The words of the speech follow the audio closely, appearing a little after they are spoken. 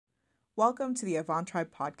Welcome to the Avant Tribe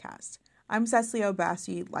podcast. I'm Cecily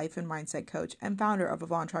Obasi, life and mindset coach and founder of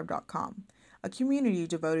AvantTribe.com, a community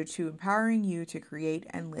devoted to empowering you to create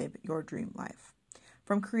and live your dream life.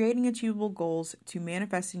 From creating achievable goals to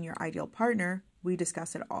manifesting your ideal partner, we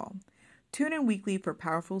discuss it all. Tune in weekly for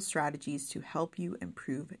powerful strategies to help you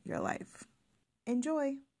improve your life.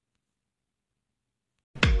 Enjoy!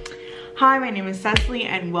 Hi, my name is Cecily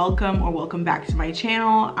and welcome back to my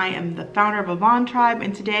channel. I am the founder of Avant Tribe,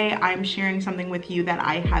 and today I'm sharing something with you that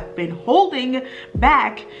I have been holding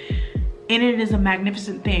back, and it is a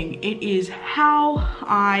magnificent thing. It is how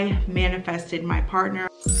I manifested my partner.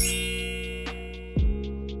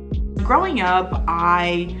 Growing up,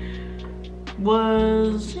 I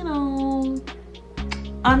was,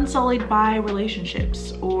 unsullied by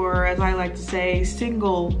relationships, or as I like to say,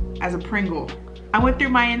 single as a Pringle. I went through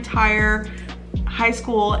my entire high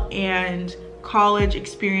school and college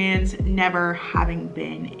experience never having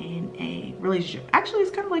been in a relationship. Actually,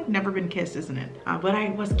 it's kind of like never been kissed, isn't it? But I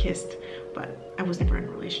was kissed, but I was never in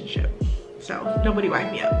a relationship. So nobody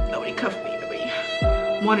wiped me up, nobody cuffed me,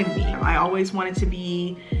 nobody wanted me. I always wanted to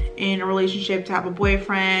be in a relationship, to have a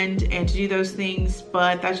boyfriend and to do those things,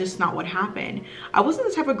 but that's just not what happened. I wasn't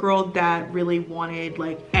the type of girl that really wanted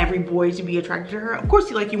like every boy to be attracted to her. Of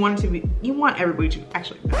course, you want everybody to,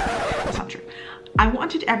 actually, no, that's not true. I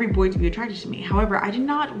wanted every boy to be attracted to me. However, I did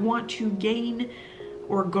not want to gain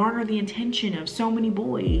or garner the attention of so many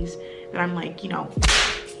boys that I'm like,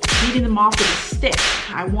 beating them off with a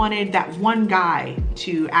stick. I wanted that one guy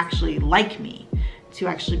to actually like me, to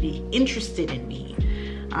actually be interested in me.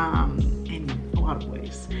 In a lot of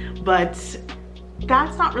ways, but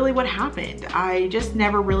that's not really what happened. I just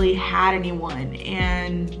never really had anyone,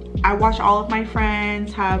 and I watched all of my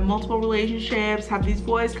friends have multiple relationships, have these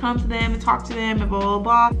boys come to them and talk to them and blah blah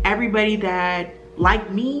blah. Everybody that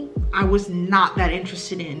liked me, I was not that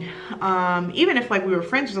interested in, even if like we were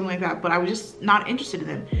friends or something like that, but I was just not interested in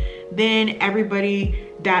them. Then everybody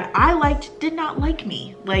that I liked did not like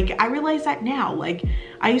me. Like, I realize that now. Like,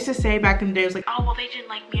 I used to say back in the day, I was like, oh, well, they didn't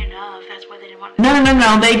like me enough, that's why they didn't want me.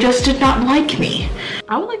 No, they just did not like me.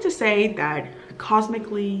 I would like to say that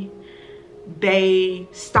cosmically, they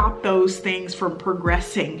stopped those things from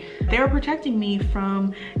progressing. They were protecting me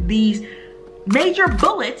from these major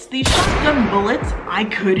bullets, these shotgun bullets I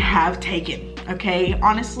could have taken. Okay,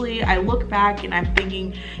 honestly, I look back and I'm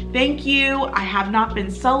thinking, thank you. I have not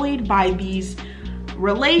been sullied by these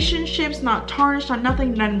relationships, not tarnished, not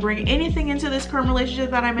nothing, doesn't bring anything into this current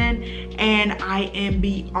relationship that I'm in, and I am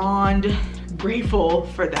beyond grateful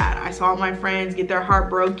for that. I saw my friends get their heart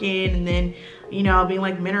broken, and then being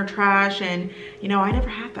like, men are trash, and I never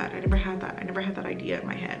had that. I never had that idea in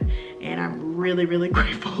my head, and I'm really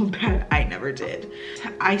grateful that I never did.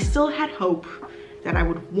 I still had hope that I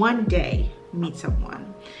would one day meet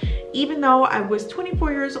someone, even though I was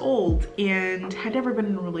 24 years old and had never been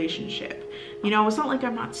in a relationship. It's not like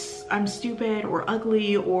I'm stupid or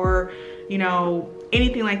ugly or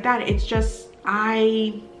anything like that. It's just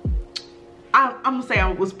I'm gonna say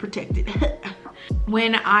I was protected.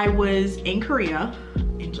 When I was in Korea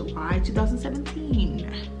in July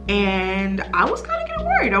 2017, and I was kind of getting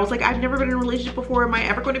worried. I was like, I've never been in a relationship before. Am I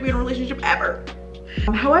ever going to be in a relationship ever?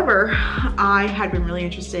 However, I had been really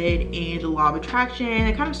interested in the law of attraction.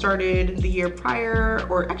 It kind of started the year prior,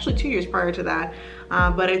 or actually 2 years prior to that,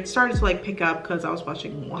 but it started to like pick up because I was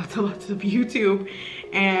watching lots of YouTube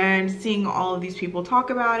and seeing all of these people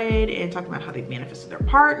talk about it and talking about how they manifested their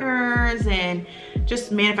partners and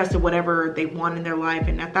just manifested whatever they want in their life.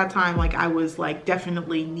 And at that time, like, I was like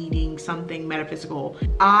definitely needing something metaphysical.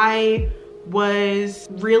 I was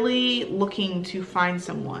really looking to find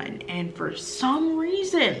someone, and for some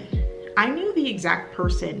reason I knew the exact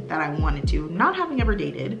person that I wanted to, not having ever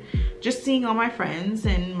dated, just seeing all my friends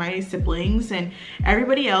and my siblings and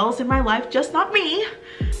everybody else in my life, just not me.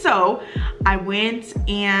 So I went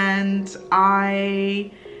and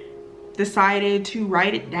I decided to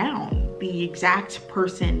write it down, the exact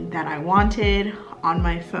person that I wanted, on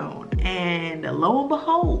my phone, and lo and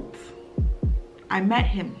behold, I met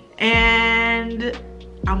him. And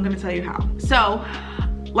I'm gonna tell you how. So,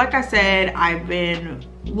 like I said, I've been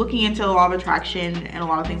looking into the law of attraction and a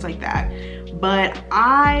lot of things like that. But when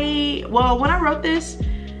I wrote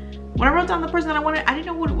down the person that I wanted, I didn't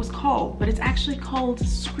know what it was called, but it's actually called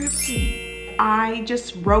scripting. I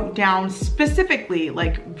just wrote down specifically,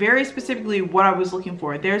 like very specifically, what I was looking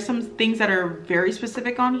for. There's some things that are very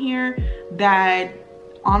specific on here that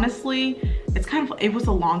honestly, it was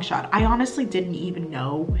a long shot. I honestly didn't even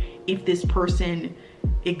know if this person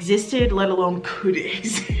existed, let alone could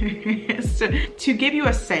exist. To give you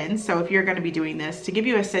a sense, so if you're gonna be doing this, to give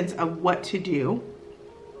you a sense of what to do,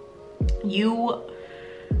 You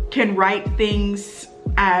can write things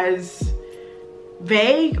as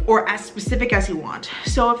vague or as specific as you want.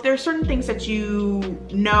 So if there's certain things that you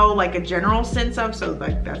know like a general sense of, so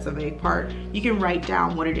like that's the vague part, you can write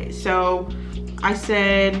down what it is. So I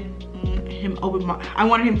said I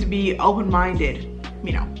wanted him to be open-minded,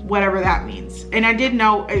 you know, whatever that means. And I did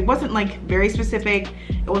know it wasn't like very specific.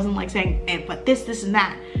 It wasn't like saying, hey, but this and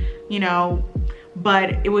that, you know,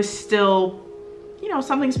 but it was still, you know,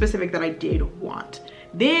 something specific that I did want.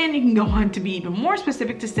 Then you can go on to be even more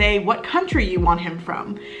specific to say what country you want him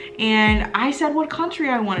from. And I said what country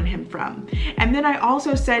I wanted him from. And then I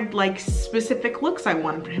also said like specific looks I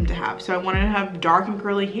wanted him to have. So I wanted to have dark and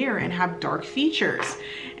curly hair and have dark features.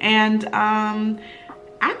 And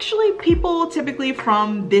actually people typically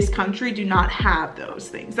from this country do not have those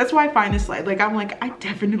things. That's why I find this like I'm like, I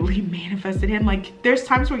definitely manifested him. Like there's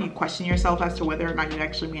times where you question yourself as to whether or not you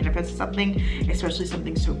actually manifested something, especially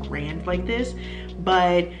something so grand like this.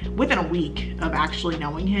 But within a week of actually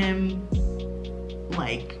knowing him,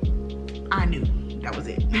 like I knew that was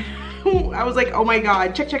it. I was like, oh my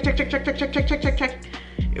God, check.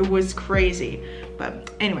 It was crazy.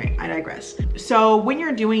 But anyway, I digress. So when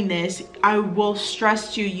you're doing this, I will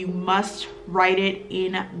stress to you, you must write it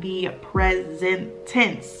in the present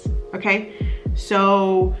tense, okay?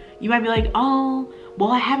 So you might be like, oh,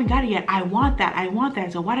 well, I haven't got it yet. I want that.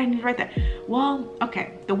 So why do I need to write that? Well,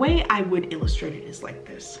 okay, the way I would illustrate it is like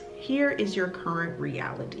this. Here is your current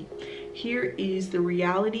reality. Here is the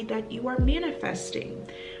reality that you are manifesting.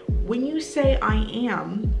 When you say I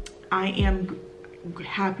am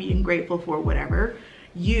happy and grateful for whatever,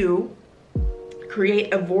 you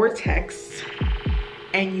create a vortex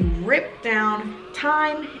and you rip down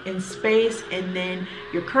time and space, and then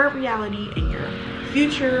your current reality and your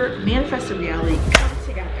future manifested reality come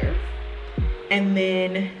together and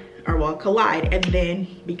then, or well, collide and then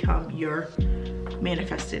become your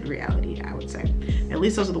manifested reality, I would say. At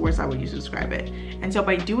least those are the words I would use to describe it. And so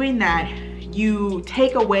by doing that, you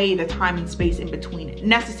take away the time and space in between,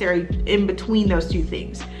 necessary in between those two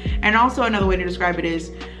things. And also another way to describe it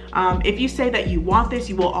is, if you say that you want this,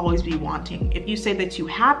 you will always be wanting. If you say that you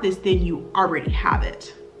have this, then you already have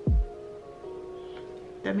it.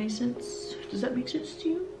 That makes sense? Does that make sense to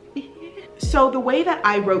you? So the way that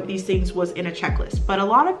I wrote these things was in a checklist, but a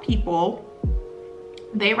lot of people,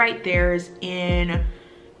 they write theirs in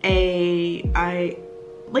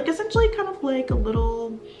like essentially kind of like a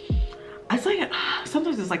little, it's like,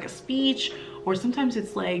 sometimes it's like a speech, or sometimes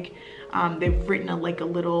it's like they've written a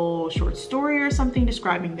little short story or something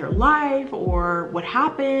describing their life or what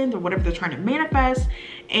happened or whatever they're trying to manifest,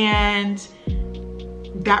 and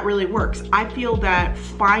that really works. I feel that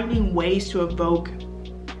finding ways to evoke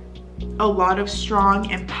a lot of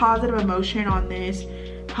strong and positive emotion on this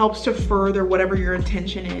helps to further whatever your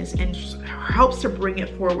intention is and helps to bring it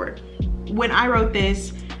forward. When I wrote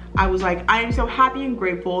this, I was like, I am so happy and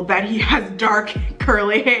grateful that he has dark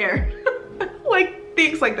curly hair. Like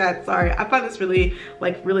things like that. Sorry, I find this really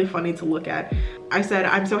funny to look at. I said,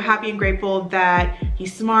 I'm so happy and grateful that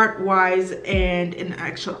he's smart, wise, and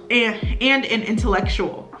an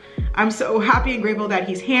intellectual. I'm so happy and grateful that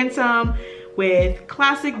he's handsome with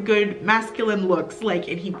classic good masculine looks, like,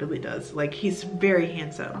 and he really does. Like, he's very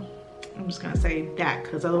handsome. I'm just gonna say that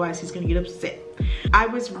because otherwise he's gonna get upset. I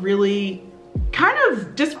was really kind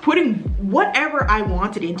of just putting whatever I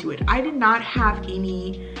wanted into it. I did not have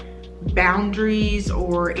any boundaries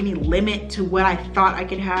or any limit to what I thought I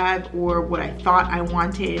could have or what I thought I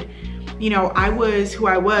wanted. You know, I was who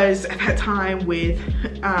I was at that time with,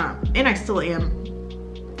 and I still am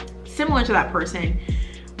similar to that person,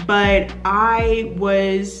 but I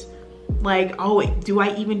was like, oh, do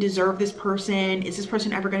I even deserve this person? Is this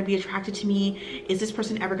person ever going to be attracted to me? Is this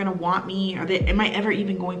person ever going to want me? Am I ever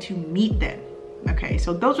even going to meet them? Okay,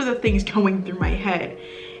 so those are the things going through my head.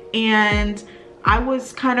 And I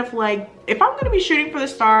was kind of like, if I'm going to be shooting for the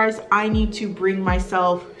stars, I need to bring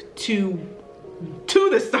myself to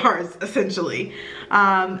the stars, essentially.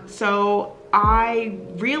 So I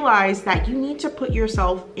realized that you need to put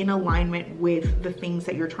yourself in alignment with the things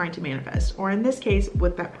that you're trying to manifest, or in this case,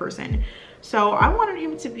 with that person. So I wanted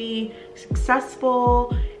him to be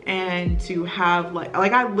successful and to have like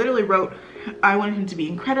I literally wrote, I wanted him to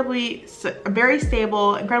be very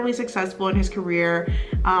stable, incredibly successful in his career,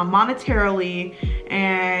 monetarily,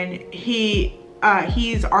 and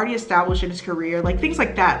he's already established in his career, like things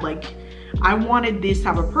like that. Like, I wanted this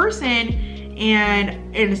type of person,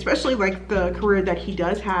 and especially like the career that he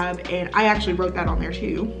does have. And I actually wrote that on there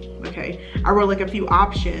too. Okay, I wrote like a few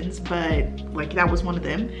options, but like that was one of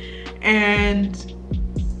them. And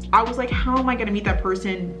I was like, how am I gonna meet that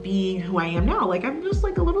person being who I am now? Like, I'm just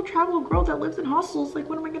like a little travel girl that lives in hostels. Like,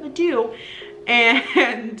 what am I gonna do?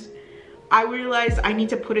 And I realized I need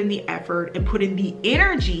to put in the effort and put in the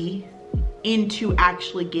energy into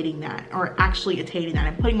actually getting that, or actually attaining that,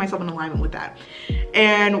 and putting myself in alignment with that.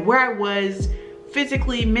 And where I was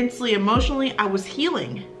physically, mentally, emotionally, I was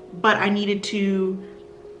healing, but I needed to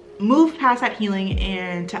move past that healing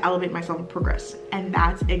and to elevate myself and progress. And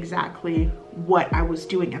that's exactly what I was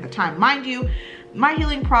doing at the time. Mind you, my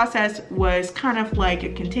healing process was kind of like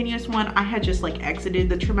a continuous one. I had just like exited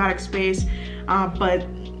the traumatic space, but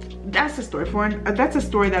that's a story that's a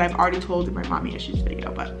story that I've already told in my mommy issues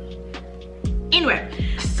video. But anyway,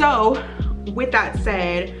 so with that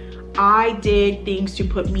said, I did things to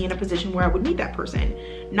put me in a position where I would meet that person,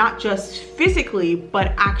 not just physically,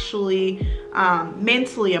 but actually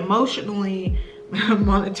mentally, emotionally,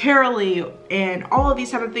 monetarily, and all of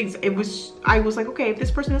these type of things. I was like, okay, if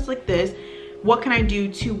this person is like this, what can I do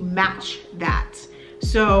to match that?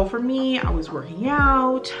 So for me, I was working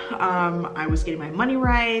out, I was getting my money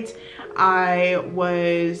right, I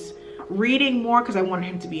was reading more because I wanted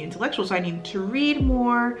him to be intellectual, so I needed to read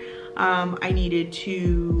more. I needed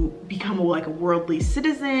to become like a worldly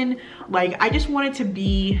citizen. Like, I just wanted to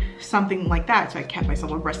be something like that, so I kept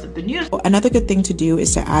myself abreast of the news. Another good thing to do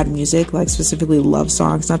is to add music, like specifically love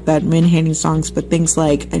songs, not that man-hating songs, but things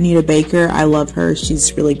like Anita Baker. I love her,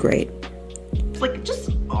 she's really great. Like, just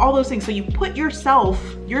all those things. So you put yourself,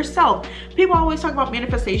 people always talk about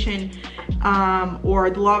manifestation or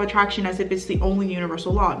the law of attraction as if it's the only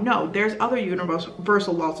universal law. No, there's other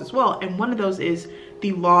universal laws as well, and one of those is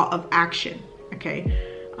the law of action, okay?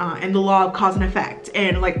 And the law of cause and effect,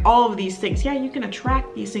 and like all of these things. Yeah, you can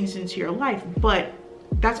attract these things into your life, but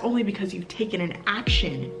that's only because you've taken an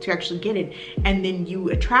action to actually get it. And then you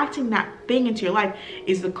attracting that thing into your life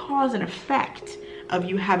is the cause and effect of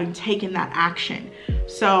you having taken that action.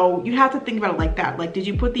 So you have to think about it like that. Like, did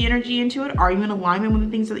you put the energy into it? Are you in alignment with the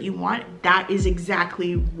things that you want? That is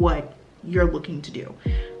exactly what you're looking to do.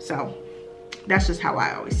 So that's just how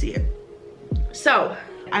I always see it. So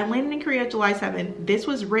I landed in Korea July 7th. This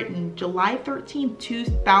was written July 13th,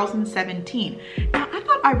 2017. Now, I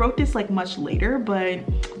thought I wrote this like much later, but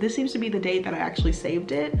this seems to be the date that I actually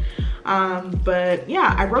saved it. But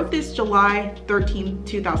yeah, I wrote this July 13th,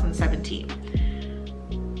 2017.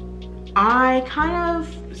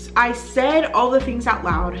 I said all the things out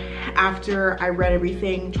loud after I read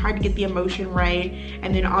everything, tried to get the emotion right,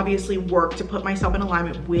 and then obviously worked to put myself in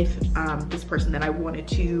alignment with this person that I wanted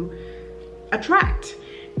to attract.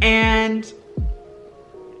 And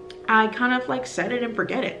I kind of like set it and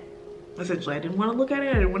forget it. Essentially, I didn't want to look at it,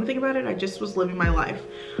 I didn't want to think about it, I just was living my life.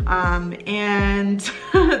 And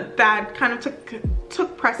that kind of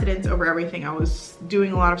took precedence over everything. I was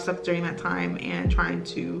doing a lot of stuff during that time and trying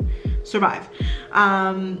to survive.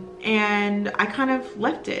 And I kind of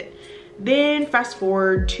left it. Then fast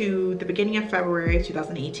forward to the beginning of February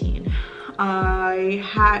 2018.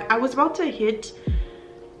 I was about to hit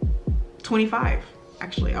 25.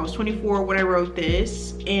 Actually, I was 24 when I wrote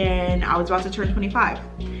this, and I was about to turn 25.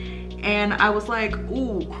 And I was like,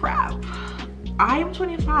 ooh, crap. I am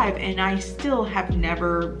 25 and I still have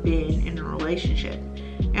never been in a relationship.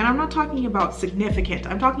 And I'm not talking about significant,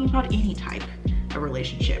 I'm talking about any type of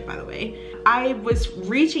relationship, by the way. I was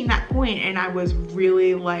reaching that point and I was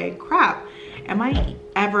really like, crap, am I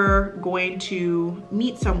ever going to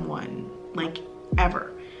meet someone, like,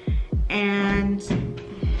 ever? And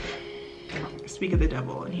speak of the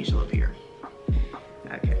devil and he shall appear.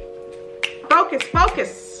 Okay, focus,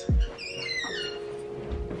 focus.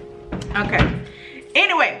 Okay,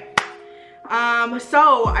 anyway,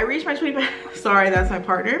 so I reached my 25th, sorry, that's my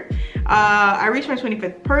partner. I reached my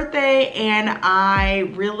 25th birthday and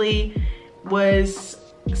I really was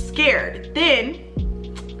scared. Then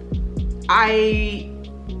I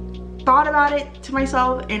thought about it to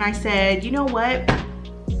myself and I said, you know what?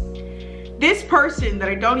 This person that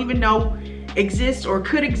I don't even know exists or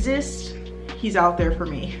could exist, he's out there for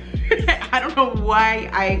me. I don't know why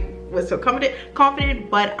I was so confident,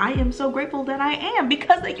 but I am so grateful that I am,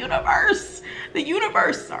 because the universe,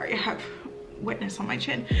 sorry, I have witness on my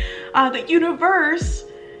chin. The universe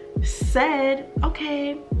said,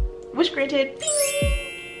 okay, wish granted.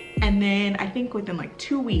 Ding. And then I think within like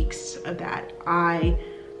 2 weeks of that, I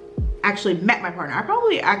actually met my partner. I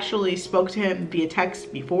probably actually spoke to him via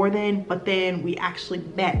text before then, but then we actually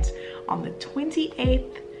met on the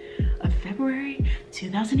 28th of February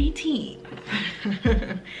 2018.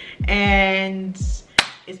 And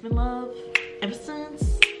it's been love ever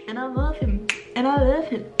since, and I love him. And and I love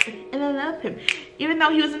him, and I love him. Even though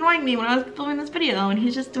he was annoying me when I was filming this video and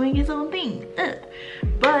he's just doing his own thing.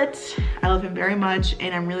 But I love him very much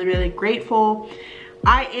and I'm really, really grateful.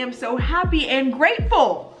 I am so happy and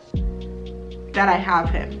grateful that I have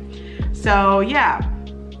him. So yeah,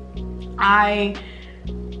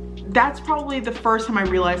 that's probably the first time I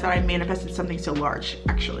realized that I manifested something so large,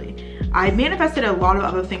 actually. I manifested a lot of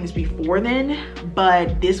other things before then,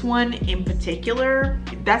 but this one in particular,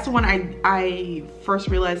 that's the one I first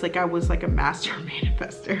realized like I was like a master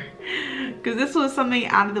manifester. Because this was something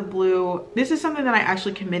out of the blue. This is something that I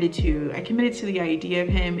actually committed to. I committed to the idea of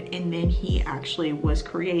him, and then he actually was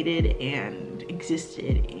created and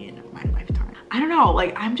existed in my lifetime. I don't know,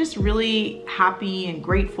 like I'm just really happy and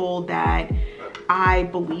grateful that I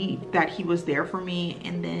believed that he was there for me,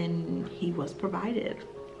 and then he was provided.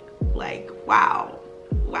 Like, wow.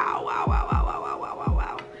 Wow, wow, wow, wow, wow, wow, wow, wow,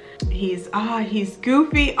 wow. He's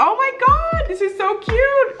goofy. Oh my God, this is so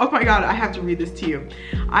cute. Oh my God, I have to read this to you.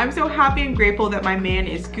 I'm so happy and grateful that my man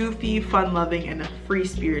is goofy, fun-loving, and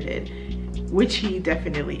free-spirited, which he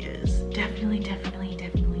definitely is. Definitely, definitely,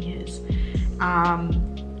 definitely is. I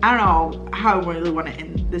don't know how I really want to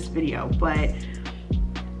end this video, but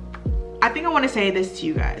I think I want to say this to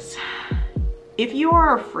you guys. If you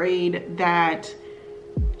are afraid that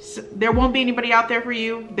there won't be anybody out there for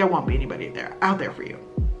you, there won't be anybody out there for you.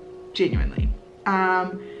 Genuinely.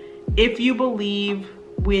 If you believe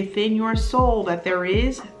within your soul that there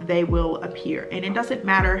is, they will appear. And it doesn't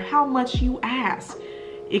matter how much you ask.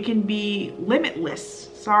 It can be limitless.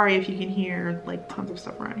 Sorry if you can hear like tons of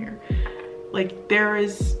stuff around here. Like there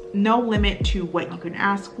is no limit to what you can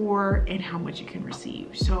ask for and how much you can receive.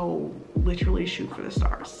 So literally shoot for the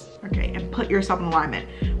stars, okay? And put yourself in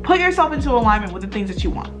alignment. Put yourself into alignment with the things that you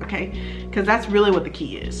want, okay? Because that's really what the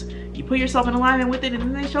key is. You put yourself in alignment with it and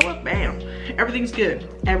then they show up, bam. Everything's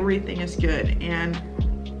good. Everything is good. And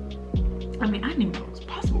I mean, I didn't even know it was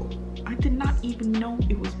possible. I did not even know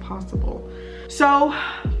it was possible. So,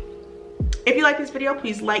 if you like this video,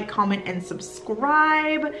 please like, comment, and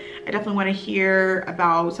subscribe. I definitely want to hear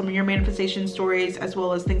about some of your manifestation stories as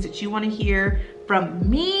well as things that you want to hear from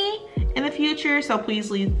me in the future. So please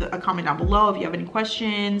leave a comment down below if you have any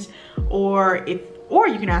questions, or you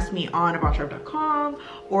can ask me on abouttribe.com,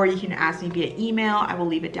 or you can ask me via email. I will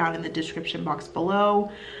leave it down in the description box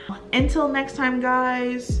below. Until next time,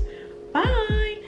 guys, bye.